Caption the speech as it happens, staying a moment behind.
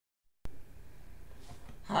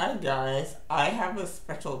Hi guys, I have a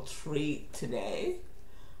special treat today.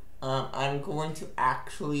 I'm going to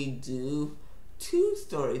actually do two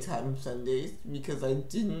Storytime Sundays because I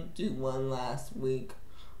didn't do one last week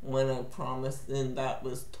when I promised, and that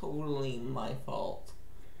was totally my fault.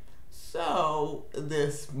 So,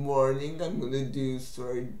 this morning I'm going to do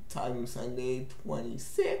Storytime Sunday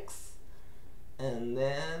 26, and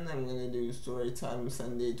then I'm going to do Storytime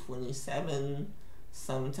Sunday 27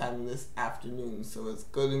 sometime this afternoon. So it's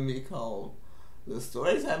going to be called the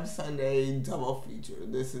Storytime Sunday Double Feature.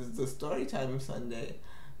 This is the Storytime Sunday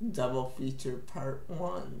Double Feature Part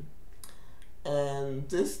 1. And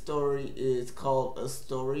this story is called A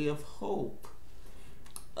Story of Hope.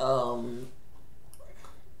 It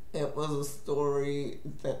was a story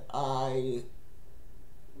that I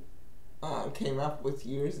came up with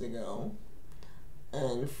years ago.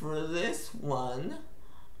 And for this one,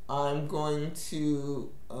 I'm going to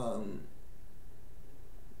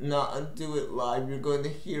not do it live. You're going to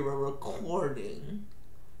hear a recording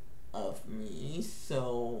of me.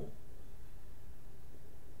 So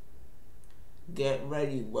get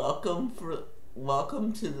ready. Welcome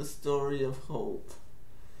to the Story of Hope.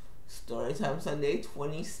 Storytime Sunday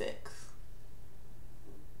 26.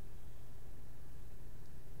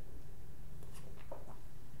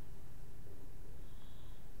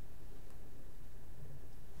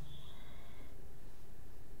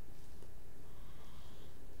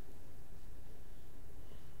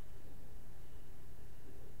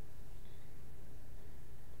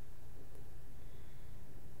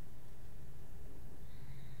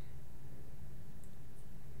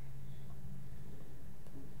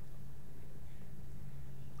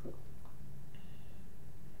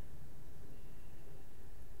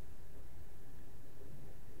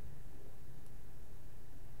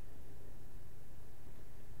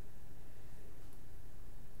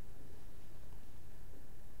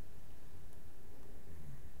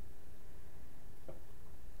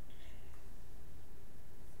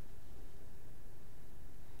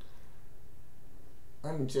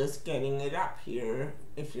 I'm just getting it up here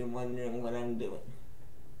if you're wondering what I'm doing.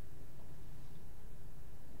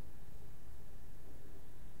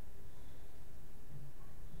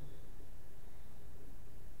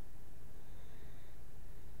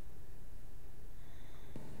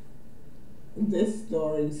 This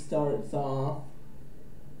story starts off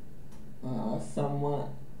somewhat,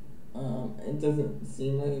 it doesn't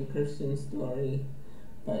seem like a Christian story,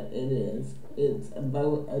 but it is. It's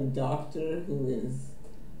about a doctor who is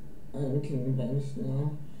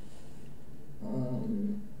unconventional,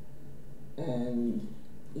 and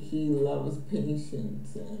he loves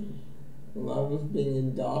patients and loves being a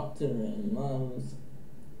doctor and loves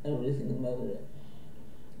everything about it.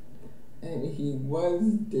 And he was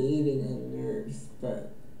dating a nurse,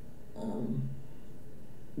 but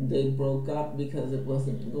they broke up because it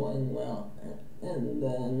wasn't going well. And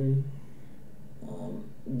then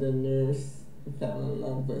the nurse fell in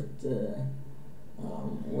love with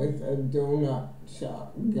a donut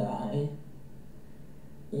shop guy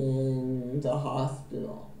in the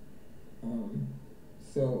hospital.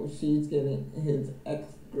 So his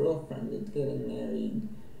ex-girlfriend is getting married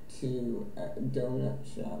to a donut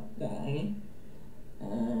shop guy,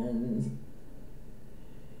 and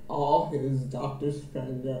all his doctor's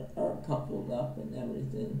friends are coupled up and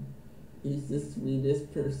everything. He's the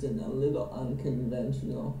sweetest person, a little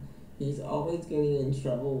unconventional. He's always getting in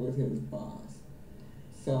trouble with his boss.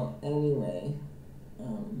 So anyway,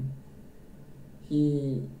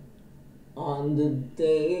 he, on the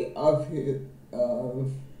day of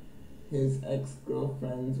his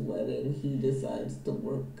ex-girlfriend's wedding, he decides to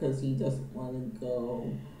work because he doesn't want to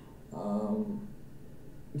go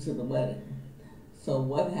to the wedding. So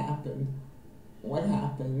what happened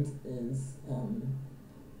is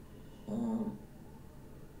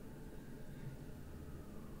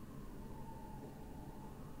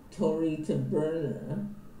Tori Taberner,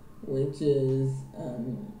 which is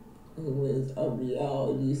who is a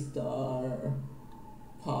reality star,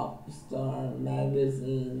 pop star,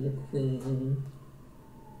 magazine queen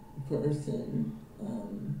person,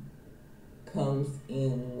 comes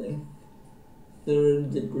in with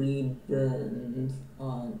third-degree burns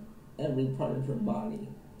on every part of her body.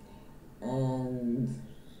 And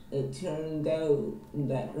it turned out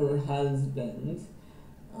that her husband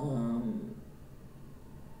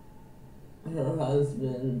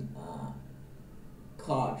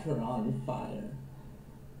caught her on fire.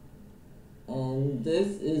 And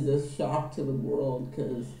this is a shock to the world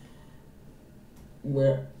because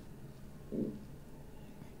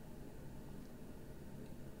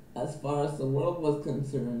as far as the world was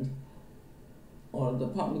concerned, or the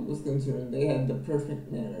public was concerned, they had the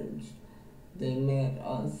perfect marriage. They met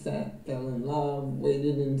on set, fell in love,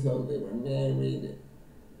 waited until they were married,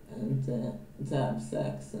 and to have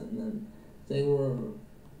sex, and then they were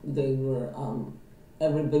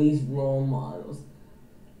everybody's role models.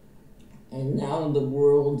 And now the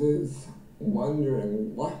world is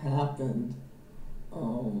wondering what happened,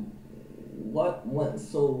 what went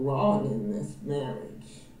so wrong in this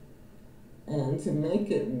marriage. And to make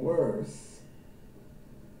it worse,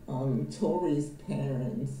 Tori's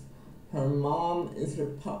parents, her mom is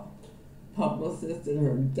her publicist and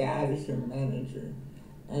her dad is her manager.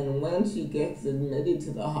 And when she gets admitted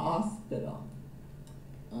to the hospital,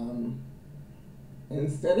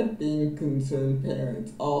 instead of being concerned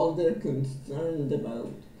parents, all they're concerned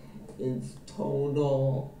about is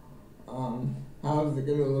total, how's it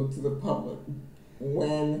going to look to the public.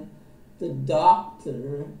 When the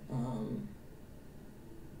doctor,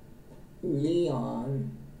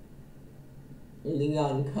 Leon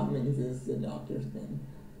Cummings is the doctor's name.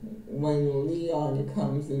 When Leon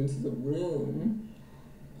comes into the room,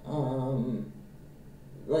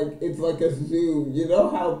 like it's like a zoo. You know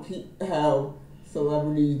how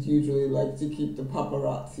celebrities usually like to keep the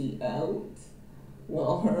paparazzi out?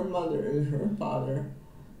 Well, her mother and her father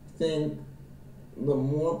think the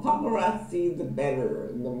more paparazzi, the better.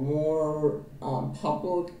 The more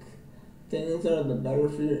public things are, the better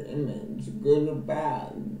for your image, good or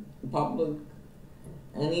bad. Public,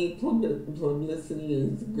 any publicity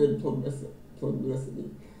is good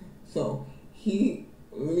publicity. So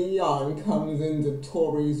Leon comes into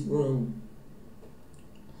Tori's room,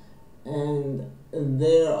 and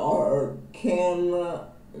there are camera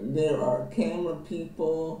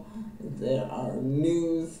people, there are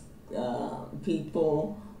news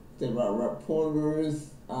people, there are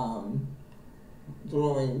reporters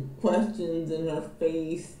throwing questions in her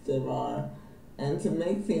face, and to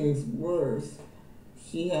make things worse,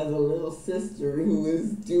 she has a little sister who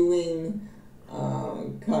is doing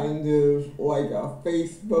kind of like a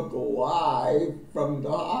Facebook Live from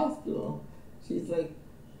the hospital. She's like,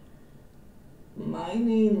 my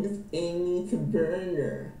name is Amy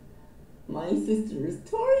Taberner. My sister is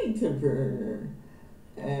Tori Taberner.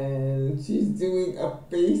 And she's doing a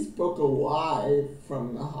Facebook Live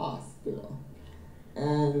from the hospital.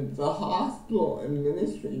 And the hospital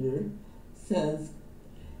administrator says,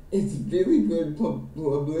 it's really good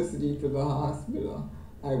publicity for the hospital.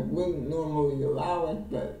 I wouldn't normally allow it,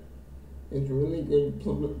 but it's really good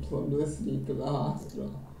publicity for the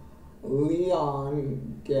hospital.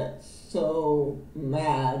 Leon gets so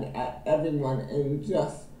mad at everyone and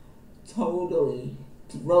just totally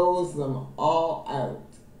throws them all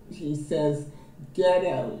out. He says, get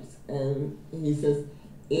out. And he says,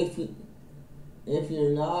 if you're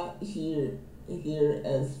not here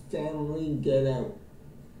as family, get out.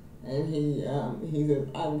 And he says,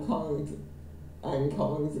 I'm calling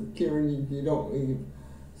security if you don't leave.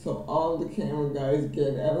 So all the camera guys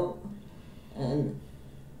get out, and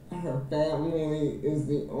her family is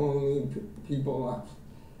the only people left.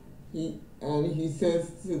 He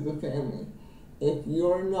says to the family, if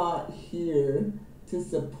you're not here to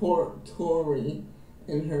support Tori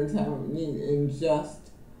in her time of need and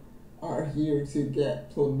just are here to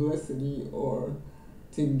get publicity or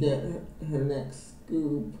to get her next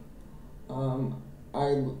scoop,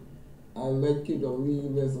 I'd like you to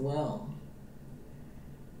leave as well.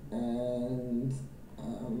 And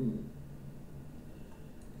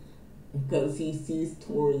because he sees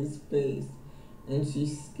Tori's face and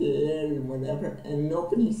she's scared and whatever, and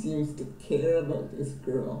nobody seems to care about this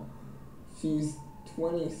girl. She's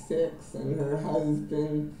 26 and her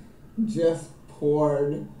husband just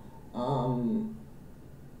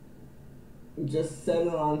just set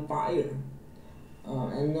her on fire.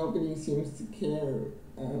 And nobody seems to care.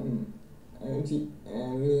 And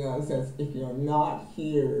Leon says, if you're not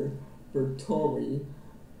here for Tori,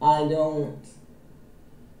 I'm going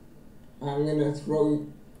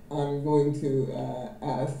to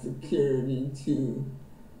ask security to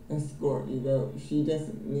escort you out. She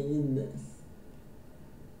doesn't need this.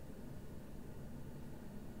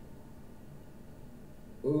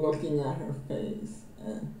 Looking at her face,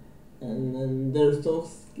 and then they're so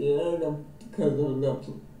scared because of the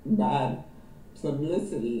bad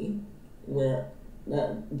publicity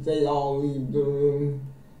that they all leave the room.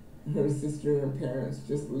 Her sister and her parents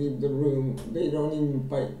just leave the room. They don't even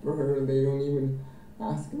fight for her. They don't even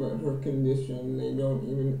ask about her condition. They don't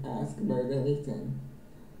even ask about anything.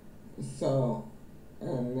 So,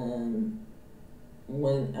 and then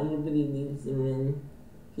when everybody leaves the room,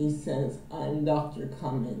 he says, I'm Dr.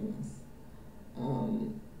 Cummings.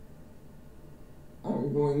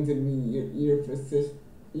 I'm going to be your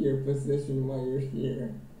physician while you're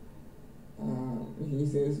here. He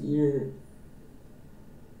says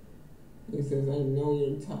I know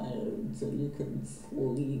you're tired, so you can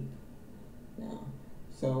sleep now.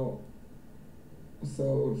 So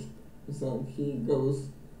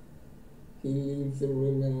he leaves the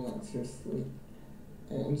room and lets her sleep.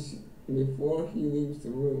 And before he leaves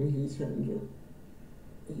the room,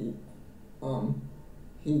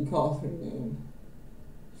 he calls her name.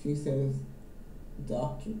 She says,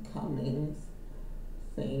 "Dr. Cummings,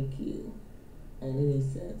 thank you." And he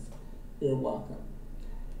says, "You're welcome."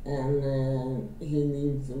 And then he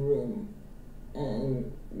leaves the room.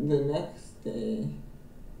 And the next day,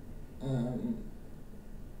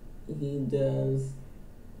 he does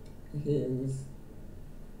his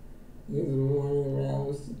morning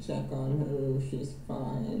rounds to check on her if she's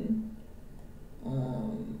fine.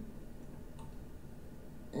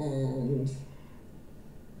 And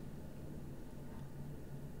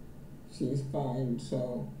she's fine,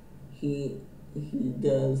 so he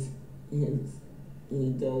does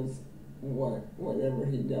whatever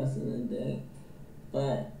he does in a day.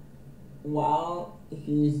 But while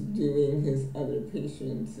he's doing his other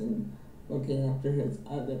patients and looking after his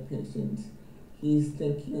other patients, he's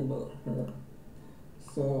thinking about her.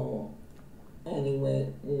 So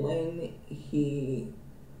anyway, when he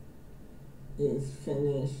is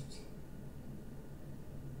finished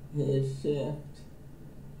his shift,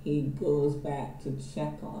 he goes back to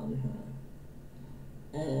check on her.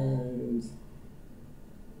 And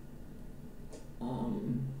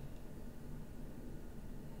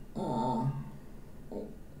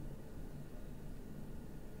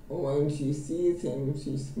when she sees him,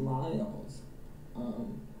 she smiles.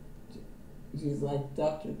 She's like,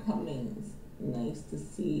 "Dr. Cummings, nice to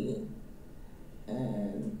see you."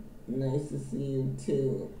 And nice to see you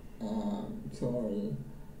too, Tori.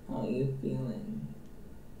 How are you feeling?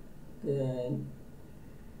 Good.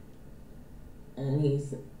 And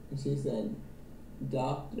she said,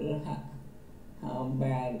 "Doctor, how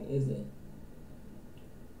bad is it?"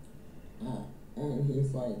 And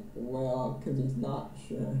he's like, well, because he's not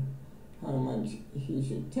sure how much he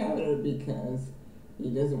should tell her because he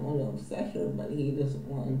doesn't want to upset her, but he doesn't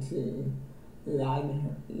want to lie to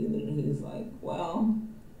her either. He's like, well,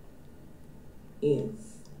 it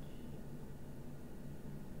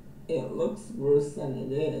looks worse than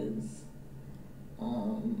it is.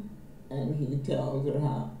 And he tells her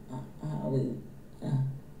how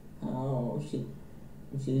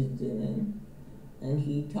she's doing. And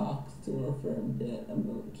he talks to her for a bit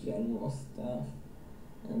about general stuff.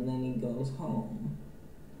 And then he goes home.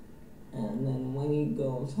 And then when he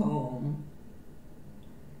goes home,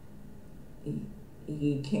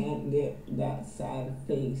 he can't get that sad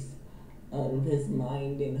face out of his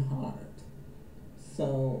mind and heart.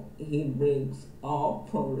 So he breaks all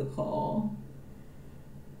protocol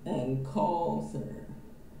and calls her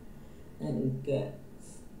and gets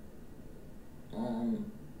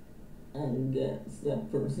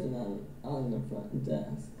that person on the front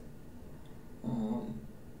desk.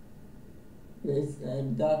 They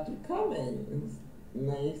said, "Dr. Cummings,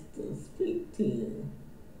 nice to speak to you.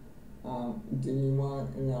 Do you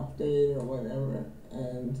want an update or whatever?"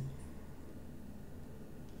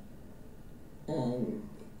 And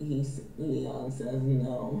Leon says,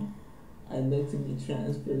 "No, I'd like to be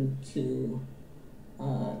transferred to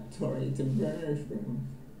Tori to Brenner's room."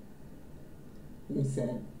 He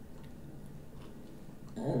said,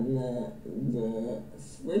 and the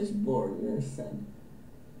switchboard nurse said,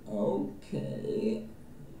 "Okay,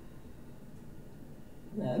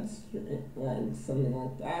 that's like something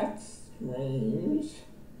like that's strange."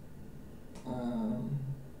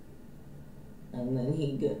 And then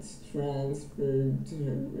he gets transferred to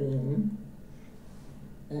her room,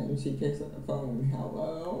 and she picks up the phone,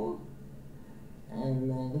 "Hello?" And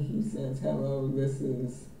then he says, "Hello, this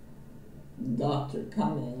is Dr.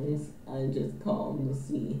 Cummings. I just called to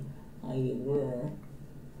see how you were."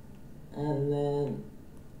 And then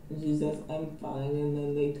she says, "I'm fine," and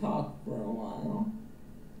then they talk for a while.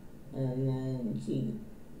 And then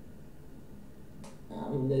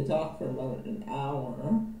they talk for about an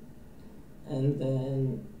hour. And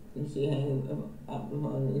then she hangs up the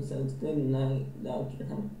phone and says, "Good night, Dr.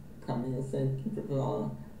 Cummings. Thank you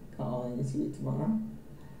for calling. See you tomorrow."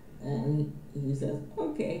 And he says,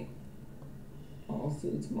 "Okay, I'll see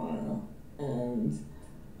you tomorrow." And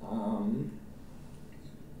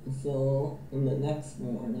so the next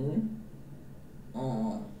morning,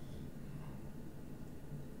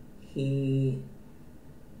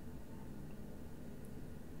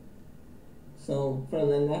 so for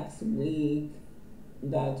the next week,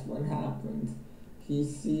 that's what happened. he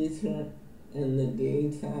sees her in the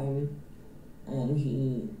daytime and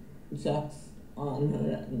he checks on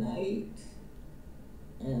her at night,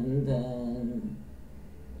 and then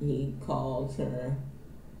he calls her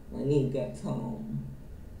when he gets home.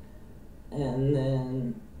 And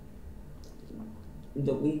then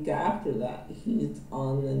the week after that, he's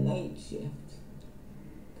on the night shift.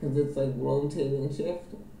 Because it's like rotating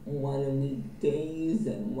shift, 1 week days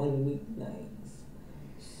and 1 week nights.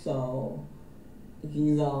 So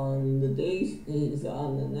he's on the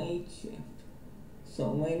night shift. So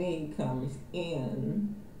when he comes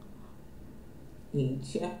in, he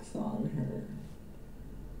checks on her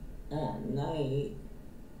at night,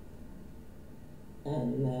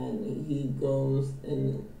 and then he goes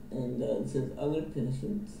in and does his other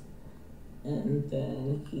patients, and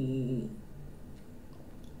then he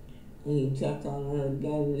checks on her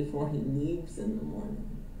again before he leaves in the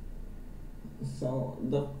morning. So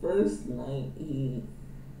the first night he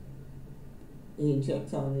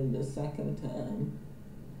checks on her the second time.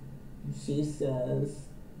 She says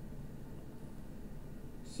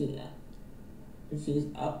she's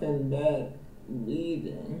up in bed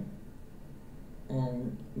reading,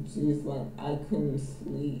 and she's like, I couldn't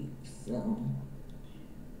sleep, so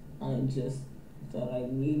I just thought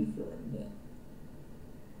I'd read for a bit.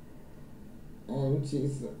 And she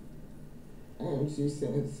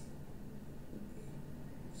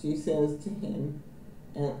says to him,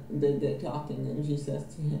 and they get talking, and she says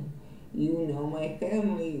to him, you know, my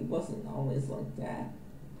family wasn't always like that.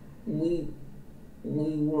 We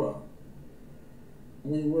were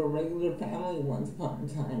a regular family once upon a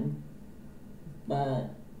time, but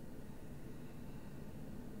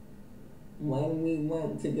when we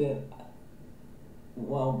went to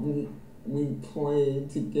we played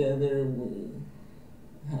together, we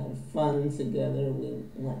had fun together, we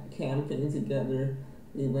went camping together,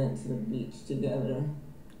 we went to the beach together.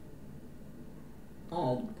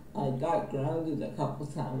 I got grounded a couple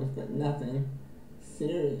times, but nothing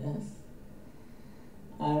serious.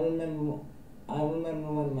 I remember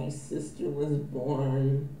when my sister was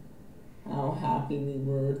born, how happy we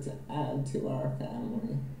were to add to our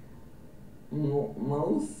family.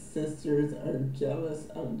 Most sisters are jealous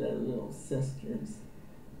of their little sisters,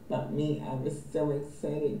 but me, I was so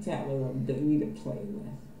excited to have a little baby to play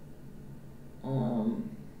with.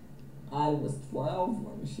 I was 12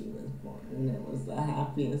 when she was born, and it was the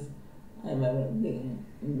happiest I've ever been.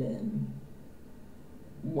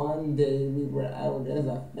 One day we were out as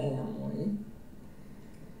a family,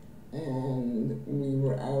 and we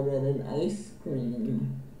were out at an ice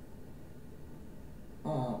cream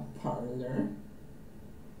parlor,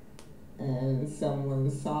 and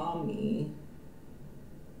someone saw me,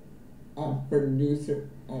 a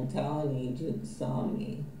talent agent saw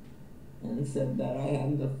me, and said that I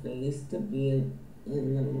had the face to be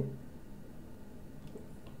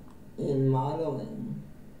in modeling.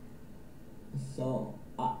 So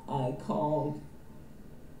I called,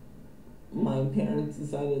 my parents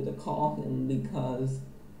decided to call him because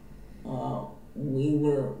we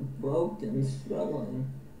were broke and struggling.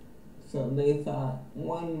 So they thought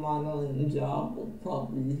one modeling job would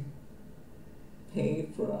probably pay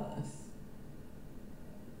for us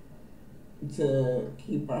to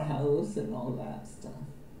keep our house and all that stuff.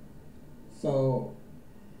 So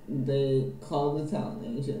they called the talent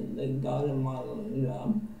agent, they got a modeling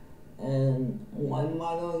job, and one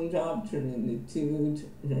modeling job turned into 2,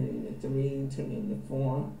 turned into 3, turned into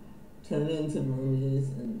 4, turned into movies,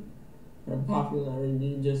 and her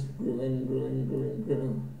popularity just grew and grew and grew and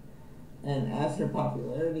grew. And as her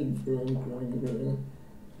popularity grew and grew and grew,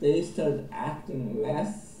 they started acting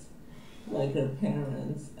less like her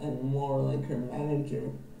parents and more like her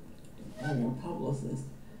manager and her publicist.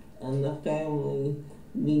 And the family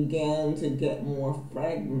began to get more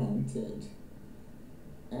fragmented.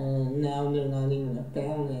 And now they're not even a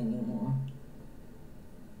family anymore.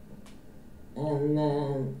 And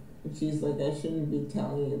then she's like, I shouldn't be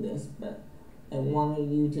telling you this, but I wanted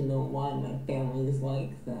you to know why my family is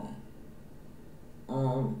like that.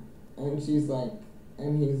 And she's like,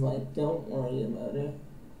 and he's like, don't worry about it.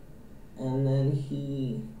 And then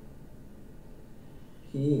he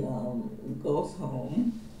goes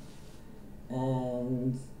home,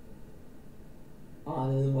 and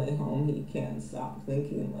on his way home he can't stop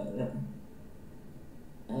thinking about her,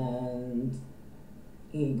 and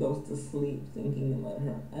he goes to sleep thinking about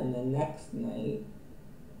her. And the next night,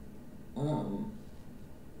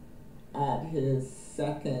 at his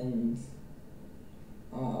second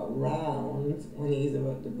round, when he's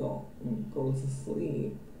about to go to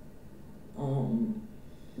sleep,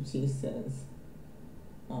 she says,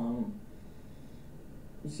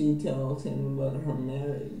 she tells him about her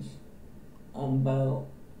marriage, about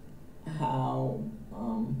how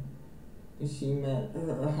she met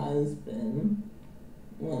her husband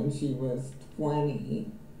when she was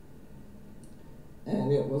 20,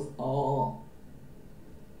 and it was all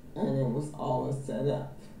a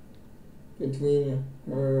setup between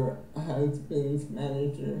her husband's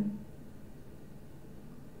manager,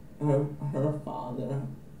 her father,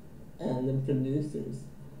 and the producers.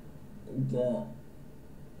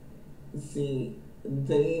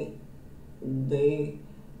 They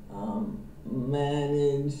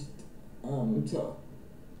managed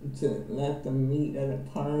to let them meet at a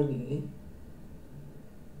party,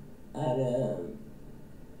 at a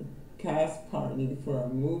cast party for a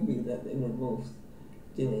movie that they were both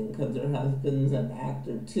doing, because her husband's an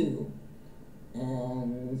actor too.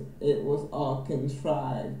 And it was all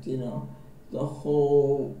contrived, the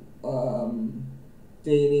whole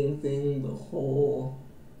dating thing, the whole,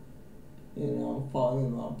 falling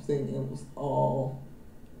in love thing. It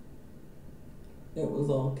was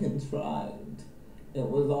all contrived. It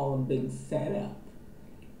was all a big setup.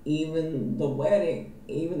 Even the wedding,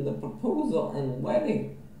 even the proposal and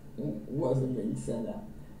wedding was a big setup.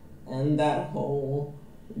 And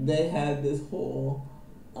they had this whole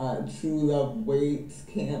True Love Waits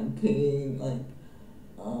campaign,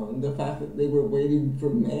 the fact that they were waiting for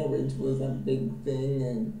marriage was a big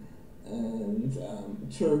thing, and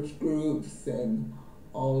church groups and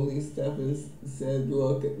all these stuff said,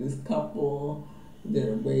 look at this couple,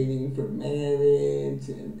 they're waiting for marriage,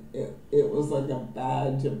 and it was like a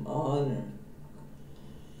badge of honor.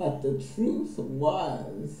 But the truth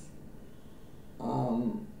was,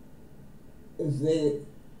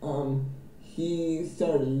 he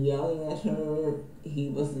started yelling at her. He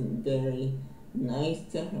wasn't very nice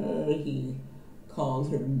to her. He called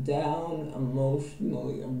her down,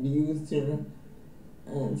 emotionally abused her,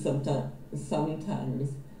 and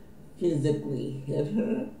sometimes physically hit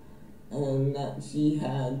her, and that she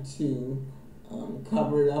had to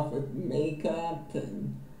cover it up with makeup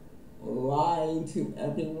and lie to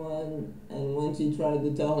everyone. And when she tried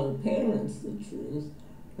to tell her parents the truth,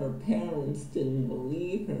 her parents didn't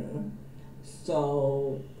believe her,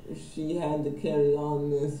 so she had to carry on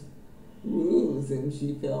this ruse, and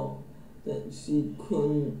she felt that she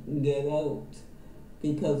couldn't get out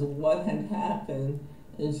because what had happened,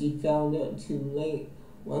 and she found out too late,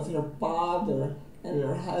 was her father and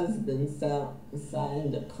her husband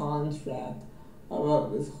signed a contract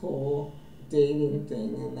about this whole dating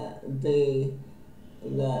thing, and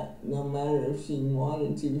that no matter if she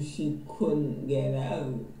wanted to, she couldn't get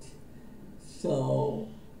out. So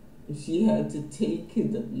she had to take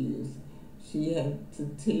his abuse. She had to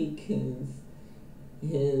take his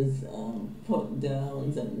put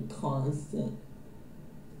downs and constant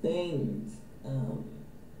things,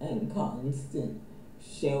 and constant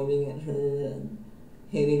shouting at her and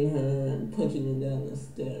hitting her and pushing her down the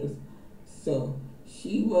stairs. So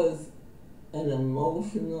she was an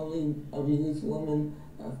emotionally abused woman,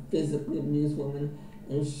 a physically abused woman,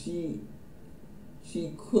 and she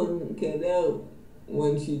couldn't get out.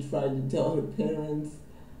 When she tried to tell her parents,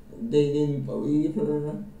 they didn't believe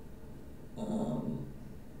her.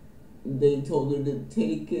 They told her to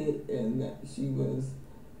take it, and that she was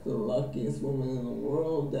the luckiest woman in the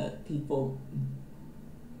world, that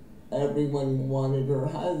everyone wanted her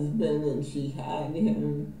husband and she had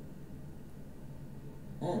him,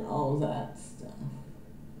 and all that stuff.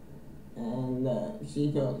 And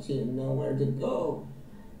she felt she had nowhere to go.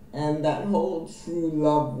 And that whole True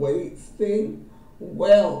Love Waits thing,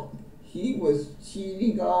 well, he was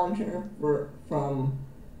cheating on her from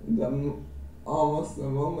almost the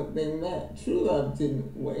moment they met. True love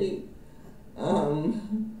didn't wait.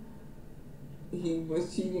 He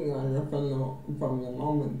was cheating on her from the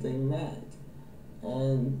moment they met.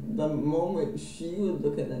 And the moment she would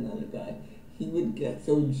look at another guy, he would get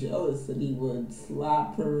so jealous that he would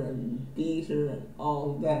slap her and beat her and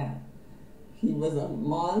all that. He was a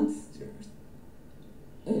monster.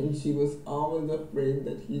 And she was always afraid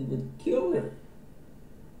that he would kill her.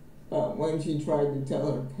 But when she tried to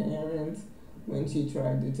tell her parents, when she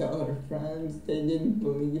tried to tell her friends, they didn't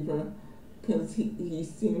believe her because he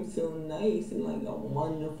seemed so nice and like a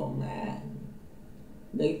wonderful man.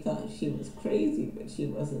 They thought she was crazy, but she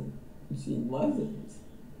wasn't.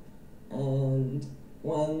 And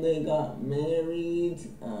when they got married,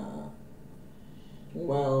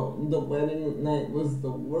 well, the wedding night was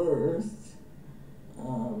the worst.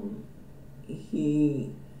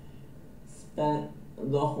 He spent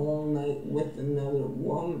the whole night with another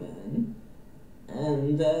woman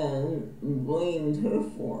and then blamed her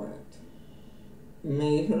for it.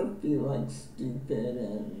 made her feel like stupid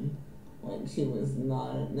and like she was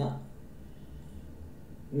not enough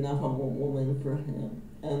of a woman for him.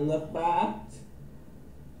 And the fact,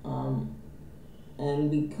 um,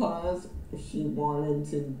 and because she wanted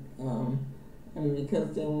to, and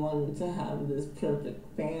because they wanted to have this perfect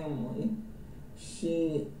family,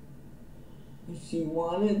 she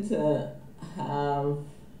wanted to have,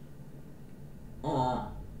 uh,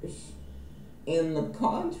 in the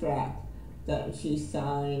contract that she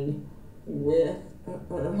signed with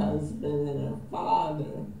her husband and her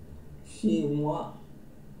father, she was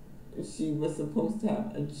supposed to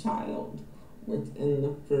have a child within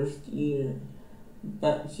the first year,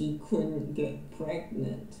 but she couldn't get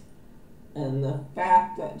pregnant. And the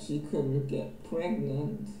fact that she couldn't get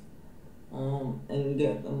pregnant, and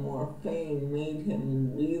get the more fame made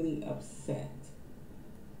him really upset.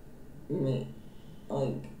 Like,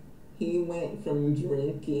 he went from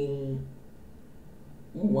drinking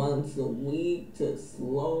once a week to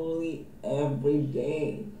slowly every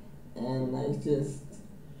day, and like just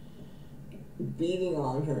beating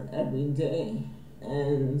on her every day.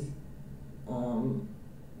 And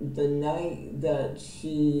the night that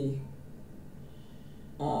she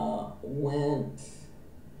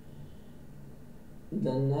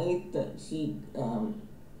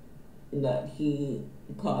that he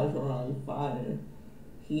caught her on fire,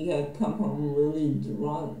 he had come home really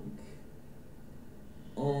drunk,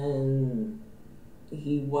 and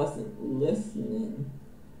he wasn't listening,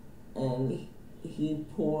 and he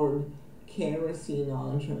poured kerosene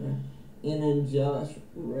on her in a jealous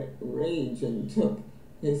rage and took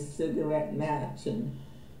his cigarette match and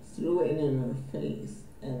threw it in her face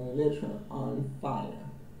and lit her on fire.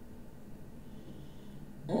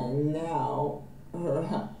 And now her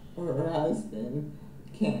husband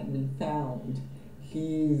can't be found.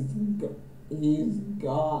 He's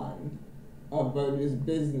gone about his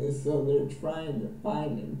business, so they're trying to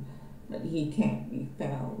find him, but he can't be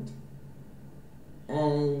found.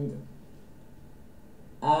 And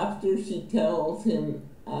after Tori tells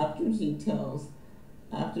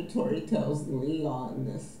Leon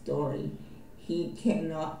this story, he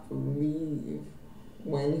cannot believe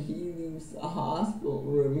when he leaves the hospital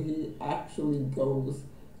room, he actually goes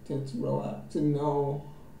to throw up to know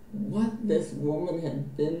what this woman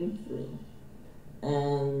had been through.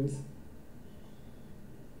 And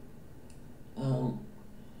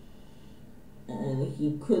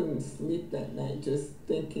he couldn't sleep that night just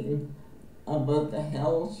thinking about the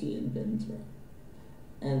hell she had been through.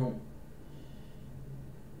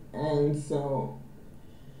 And so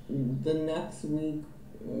the next week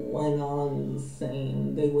went on the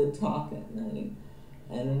same. They would talk at night,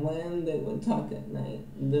 and when they would talk at night,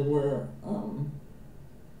 there were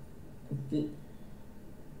the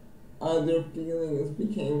other feelings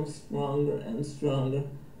became stronger and stronger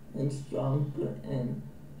and stronger. And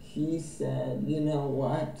he said, "You know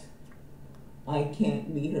what? I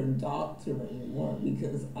can't be her doctor anymore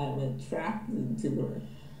because I'm attracted to her,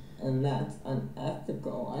 and that's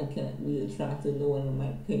unethical. I can't be attracted to one of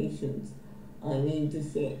my patients. I need to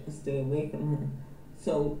stay away from her."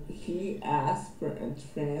 So he asked for a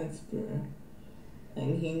transfer,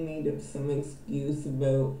 and he made up some excuse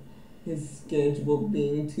about his schedule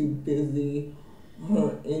being too busy,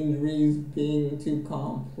 her injuries being too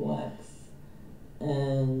complex,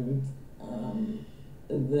 and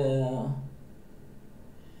the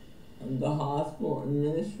hospital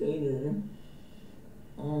administrator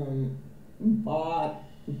bought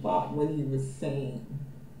what he was saying.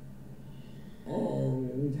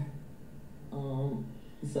 And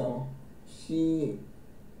so she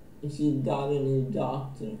got a new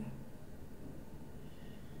doctor,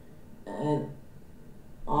 and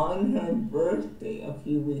on her birthday a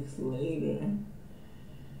few weeks later,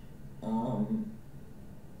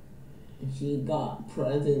 she got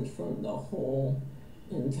presents from the whole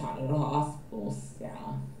entire hospital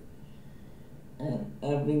staff, and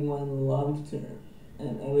everyone loved her,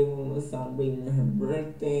 and everyone was celebrating her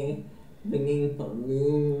birthday, bringing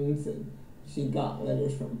balloons, and she got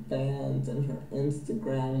letters from fans, and her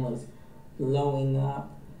Instagram was blowing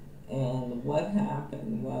up. And what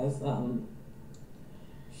happened was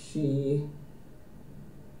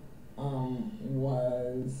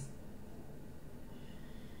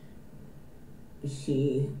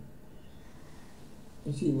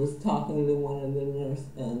she was talking to one of the nurses,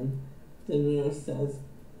 and the nurse says,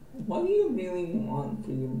 "What do you really want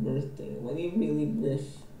for your birthday? What do you really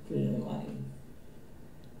wish for your life?"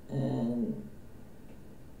 And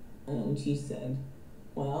she said,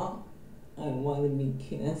 "Well, I want to be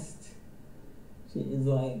kissed." She was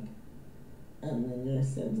and the nurse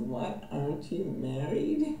says, "What? Aren't you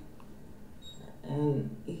married?" And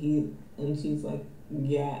she's like,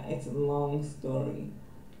 yeah, it's a long story,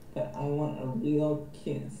 but I want a real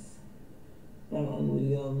kiss from a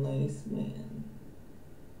real nice man.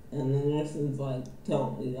 And the nurse is like,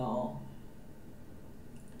 don't we all?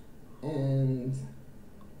 And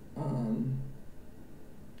um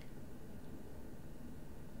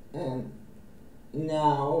and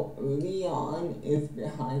now Leon is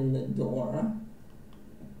behind the door,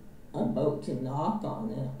 about to knock on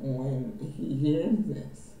it when he hears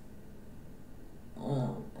this.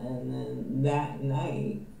 And then that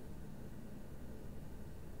night,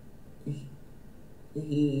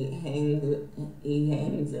 he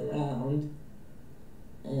hangs around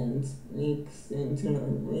and sneaks into her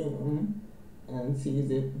room and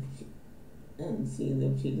sees if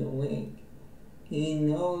she's awake. He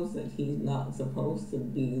knows that he's not supposed to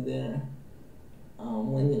be there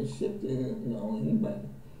when his shift isn't going, but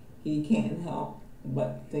he can't help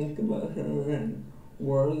but think about her and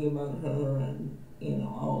worry about her and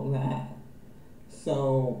all that.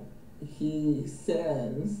 So he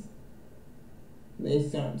says, they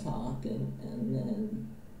start talking, and then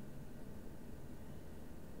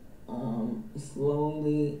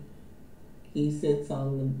slowly he sits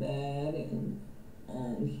on the bed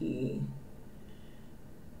and he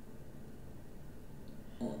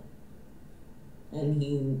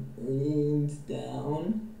leans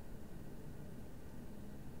down.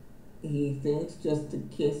 He thinks just to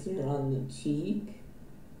kiss her on the cheek,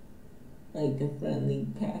 like a friendly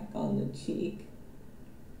peck on the cheek,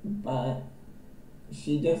 but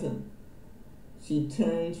she doesn't. She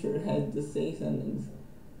turns her head to say something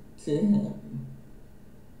to him,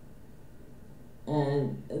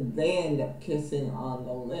 and they end up kissing on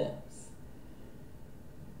the lips.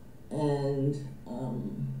 And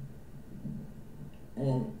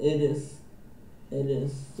it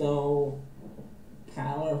is so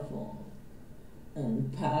powerful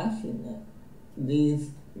and passionate. This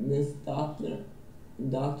Dr.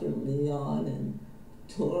 Leon and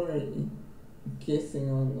Tori kissing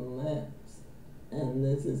on the lips, and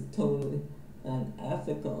this is totally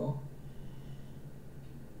unethical.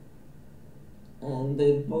 And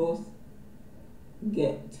they both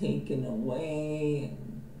get taken away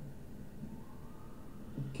and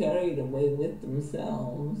carried away with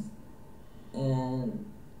themselves, and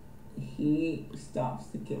he stops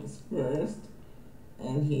the kiss first,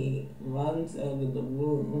 and he runs out of the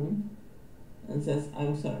room and says,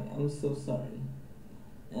 I'm sorry, I'm so sorry.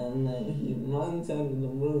 And then he runs out of the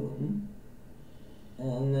room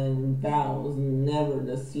and then vows never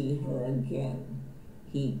to see her again.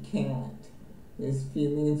 He can't. His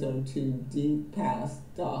feelings are too deep past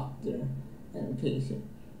doctor and patient.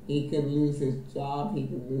 He could lose his job, he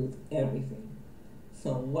could lose everything.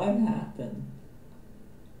 So what happened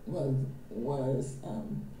was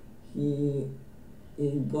he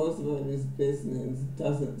goes about his business,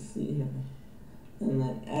 doesn't see her. And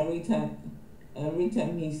then every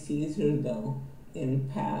time he sees her though, in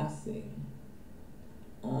passing,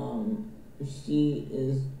 she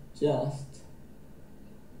is just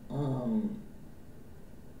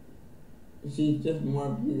she's just more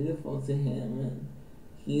beautiful to him, and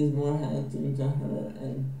he's more handsome to her.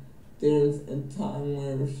 And there's a time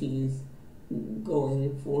where she's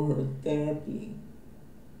going for her therapy,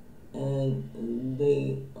 and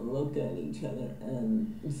they look at each other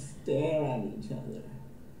and stare at each other,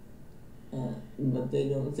 but they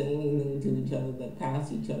don't say anything to each other. They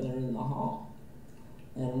pass each other in the hall.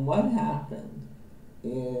 And what happened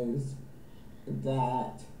is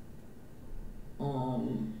that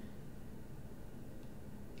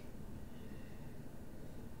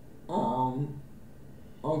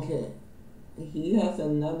okay, he has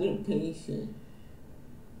another patient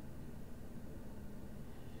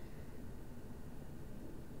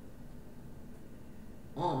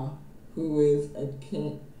who is a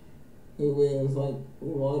king, who is like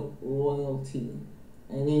royalty,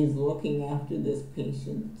 and he's looking after this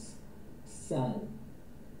patient's son.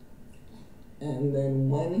 And then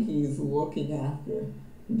when he's looking after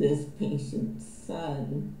this patient's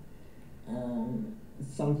son,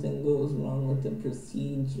 something goes wrong with the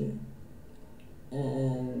procedure,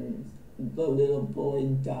 and the little boy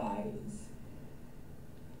dies.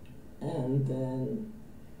 And then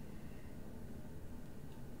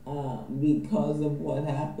because of what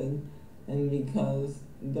happened, and because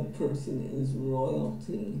the person is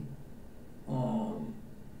royalty,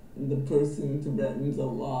 the person threatens a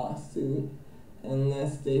lawsuit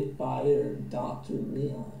unless they fire Dr.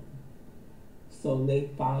 Leon. So they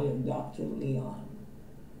fire Dr. Leon.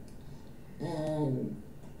 And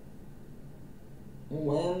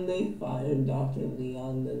when they fire Dr.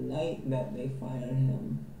 Leon, the night that they fire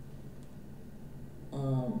him,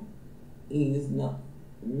 um, he's not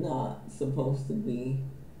supposed to be,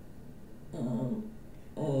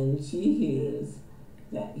 and she hears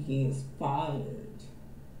that he is fired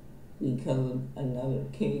because of another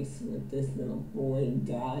case with this little boy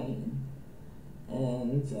dying.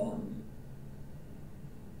 And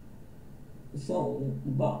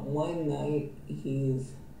but one night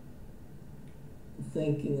he's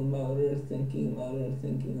thinking about her,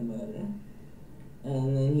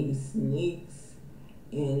 and then he sneaks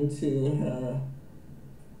into her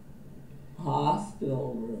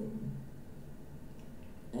hospital room,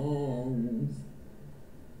 and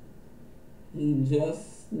he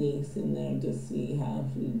just sneaks in there to see how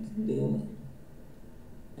she's doing.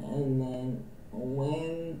 And then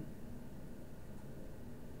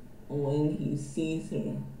when he sees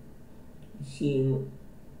her, she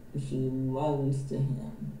runs to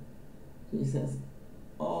him. She says,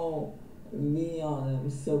 "Oh, Leon, I'm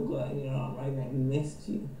so glad you're all right. I missed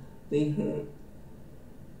you. I heard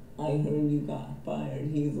you got fired."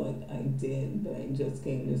 He's like, "I did, but I just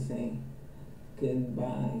came to say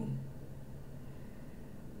goodbye."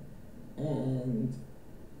 And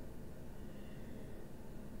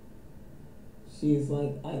she's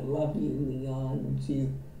like, "I love you, Leon."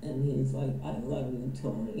 And he's like, "I love you,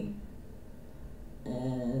 Tori."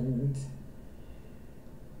 And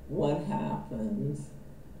what happens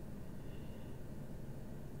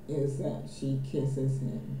is that she kisses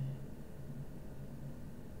him.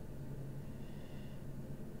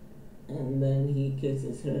 And then he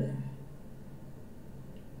kisses her.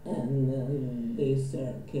 And then they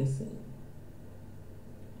start kissing.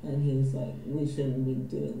 And he's like, "We shouldn't be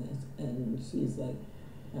doing this." And she's like,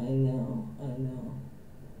 I know.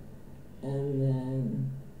 And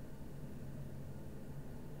then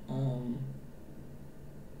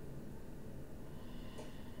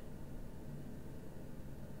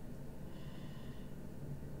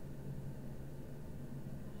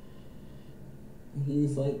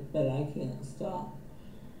he's like, "But I can't stop."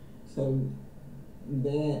 So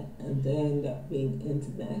they end up being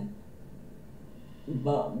intimate.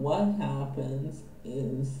 But what happens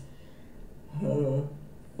is her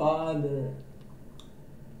father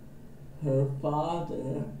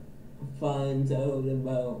finds out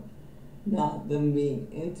about not them being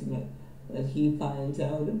intimate, but he finds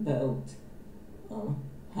out about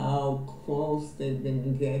how close they've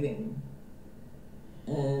been getting.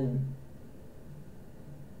 And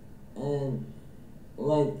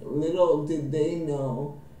like, little did they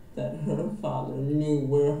know that her father knew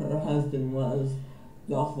where her husband was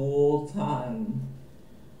the whole time.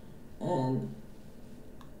 And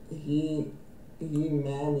he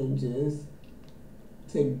manages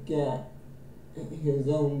to get his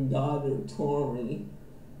own daughter, Tori,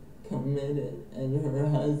 committed, and her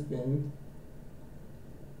husband,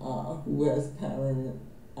 who has power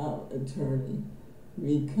of attorney,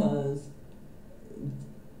 because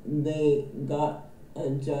they got a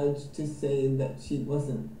judge to say that she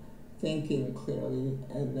wasn't thinking clearly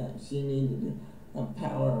and that she needed a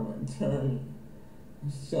power of attorney.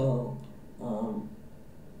 So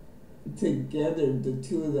together, the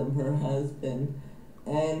two of them, her husband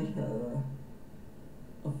and her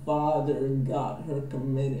father, got her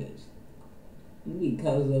committed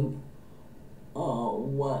because of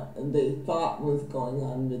what they thought was going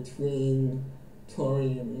on between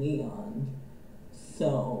Tori and Leon.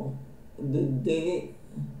 So the day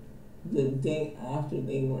after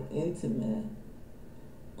they were intimate,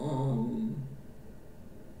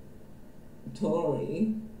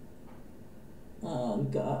 Tori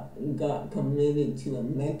got committed to a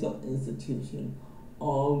mental institution,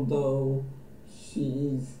 although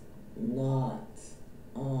she's not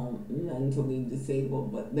mentally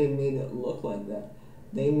disabled, but they made it look like that.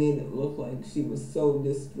 They made it look like she was so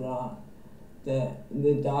distraught that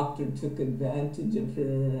the doctor took advantage of her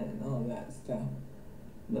and all that stuff.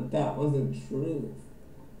 But that wasn't true.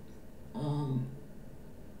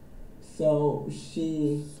 So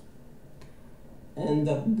she ended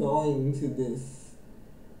up going to this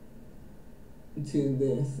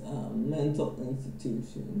mental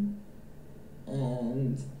institution,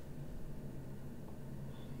 and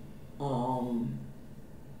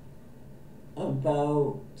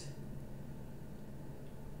about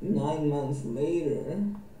 9 months later,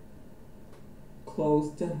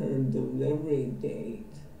 close to her delivery date,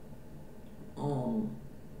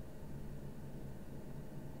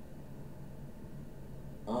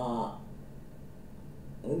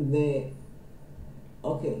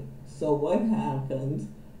 so what happened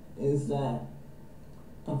is that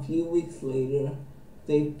a few weeks later,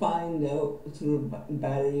 they find out through a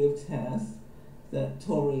battery of tests that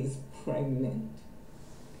Tori is pregnant.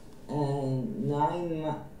 and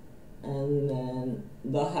and then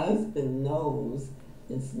the husband knows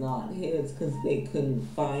it's not his because they couldn't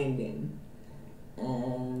find him.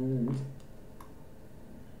 And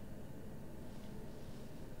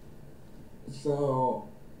so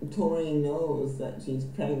Tori knows that she's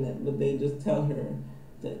pregnant, but they just tell her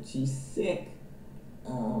that she's sick.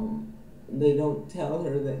 They don't tell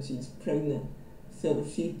her that she's pregnant. So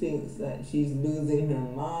she thinks that she's losing her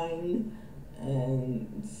mind,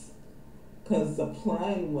 and because the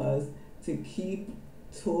plan was to keep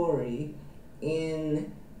Tori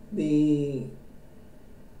in the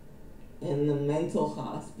mental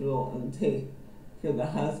hospital and for the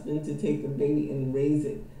husband to take the baby and raise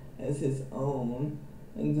it as his own,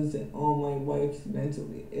 and to say, oh, my wife's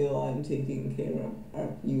mentally ill, I'm taking care of our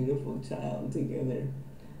beautiful child together.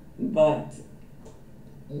 But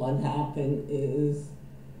what happened is,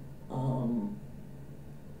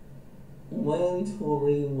 when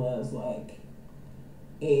Tori was like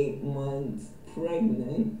 8 months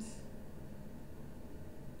pregnant,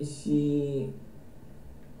 she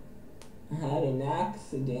had an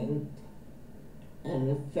accident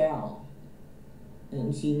and fell,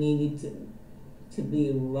 and she needed to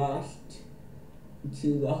be rushed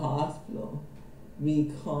to the hospital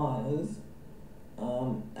because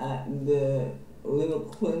at the little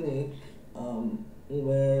clinic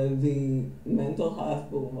where the mental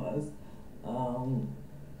hospital was,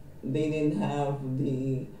 they didn't have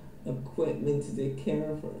the equipment to take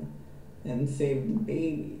care of her and save the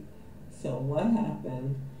baby. So what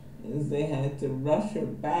happened is they had to rush her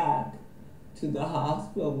back to the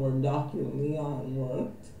hospital where Dr. Leon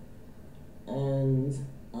worked, and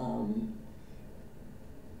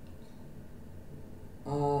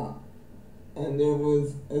there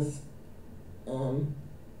was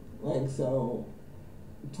so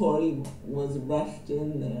Tori was rushed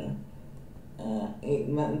in there, 8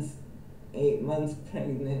 months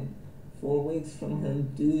pregnant, 4 weeks from her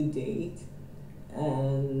due date,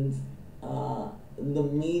 and the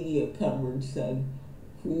media coverage said,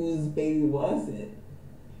 whose baby was it?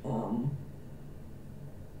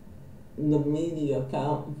 The media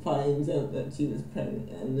finds out that she was pregnant,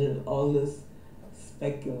 and there's all this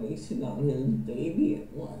speculation on whose baby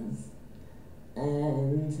it was.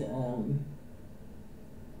 And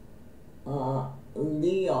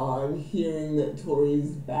Leon, hearing that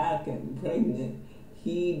Tori's back and pregnant,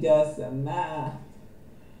 he does the math.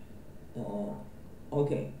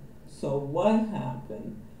 Okay, so what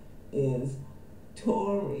happened is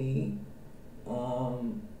Tori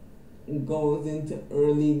goes into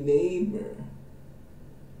early labor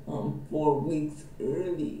 4 weeks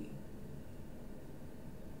early.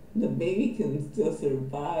 The baby can still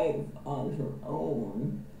survive on her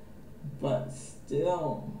own, but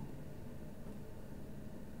still,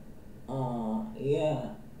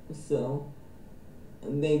 so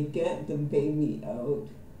they get the baby out,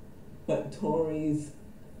 but Tori's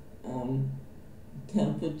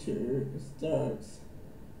temperature starts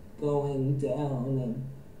going down, and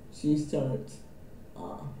she starts,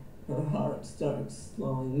 her heart starts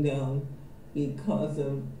slowing down because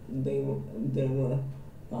of there were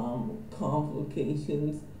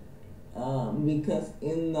complications, because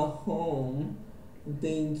in the home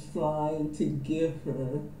they tried to give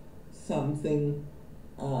her something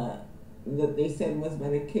that they said was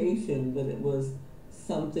medication, but it was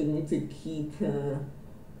something to keep her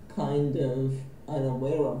kind of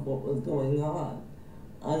unaware of what was going on,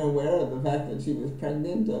 unaware of the fact that she was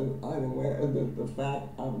pregnant, and unaware of the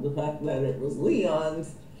fact that it was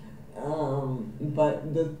Leon's.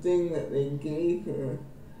 But the thing that they gave her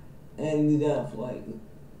ended up like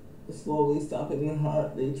slowly stopping her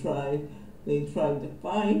heart. They tried to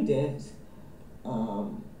find it.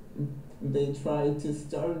 They tried to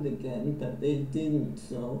start it again, but they didn't.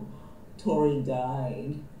 So Tori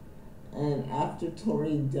died, and after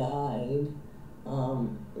Tori died,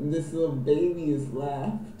 this little baby is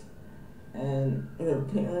left, and her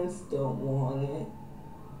parents don't want it.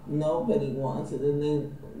 Nobody wants it, and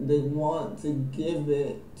they want to give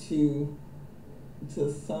it to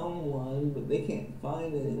someone, but they can't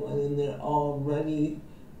find anyone, and they're all ready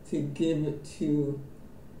to give it to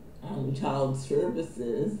child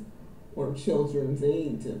services or children's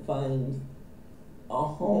aid to find a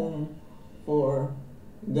home for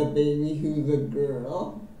the baby who's a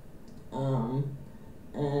girl,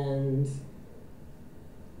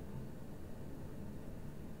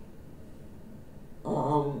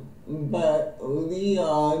 but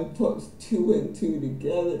Leon puts 2 and 2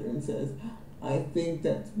 together and says, I think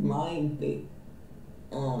that's my baby.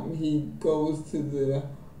 He goes to the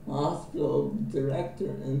hospital director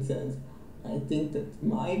and says, I think that's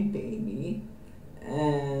my baby.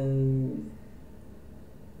 and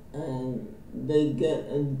they get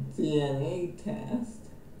a DNA test,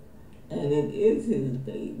 and it is his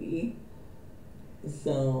baby.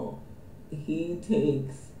 So he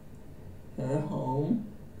takes her home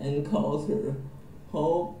and calls her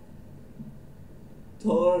Hope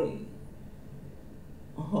Tori.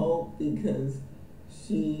 Hope because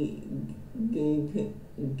she gives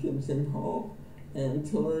him hope, and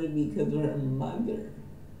Tori because of her mother.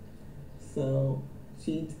 So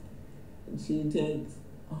she takes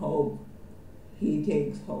Hope. He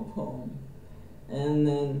takes Hope home, and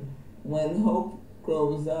then when Hope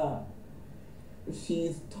grows up,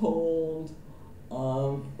 she's told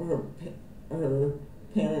of her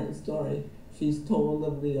parents' story. She's told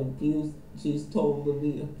of the abuse. She's told of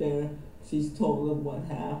the affair. She's told of what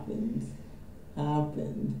happened,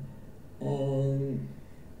 and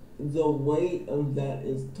the weight of that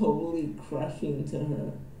is totally crushing to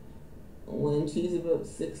her. When she's about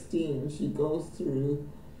 16, she goes through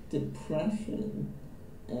depression,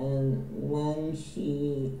 and when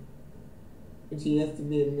she has to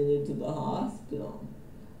be admitted to the hospital,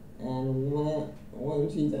 and when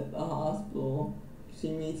she's at the hospital, she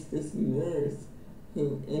meets this nurse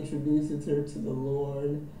who introduces her to the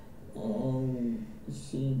Lord, and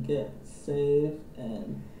she gets saved,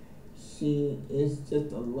 and she is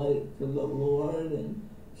just a light for the Lord, and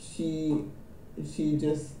she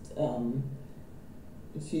just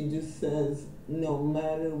says, no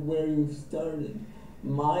matter where you've started,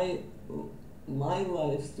 my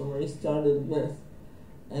life story started with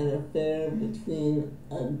an affair between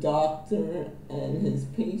a doctor and his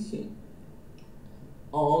patient.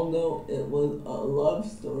 Although it was a love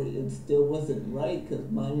story, it still wasn't right because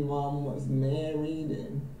my mom was married,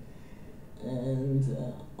 and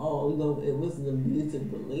although it was an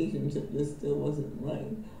abusive relationship, this still wasn't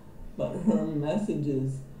right. But her message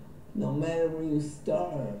is, no matter where you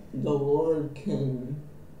start, the Lord can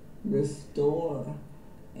restore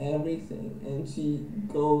everything. And she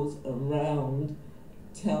goes around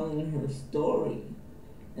telling her story,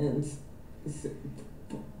 and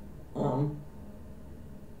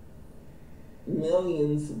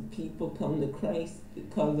millions of people come to Christ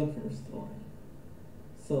because of her story.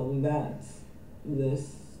 So that's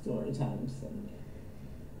this Storytime Sunday.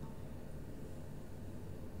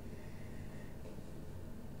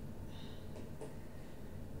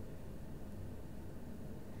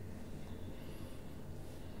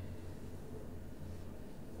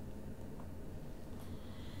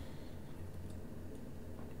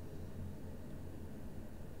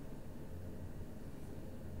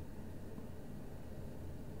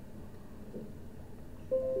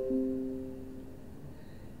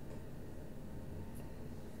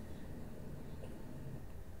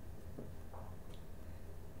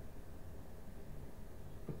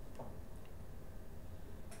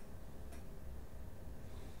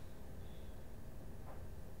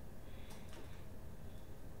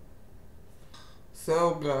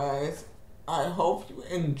 So guys, I hope you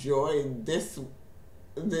enjoyed this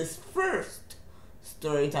first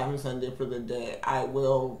Storytime Sunday for the day. I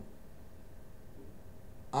will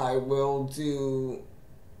do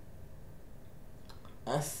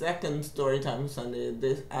a second Storytime Sunday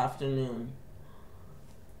this afternoon.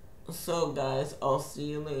 So guys, I'll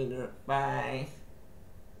see you later. Bye.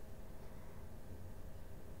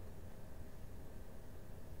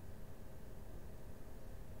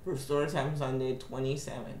 For Storytime Sunday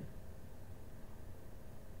 27.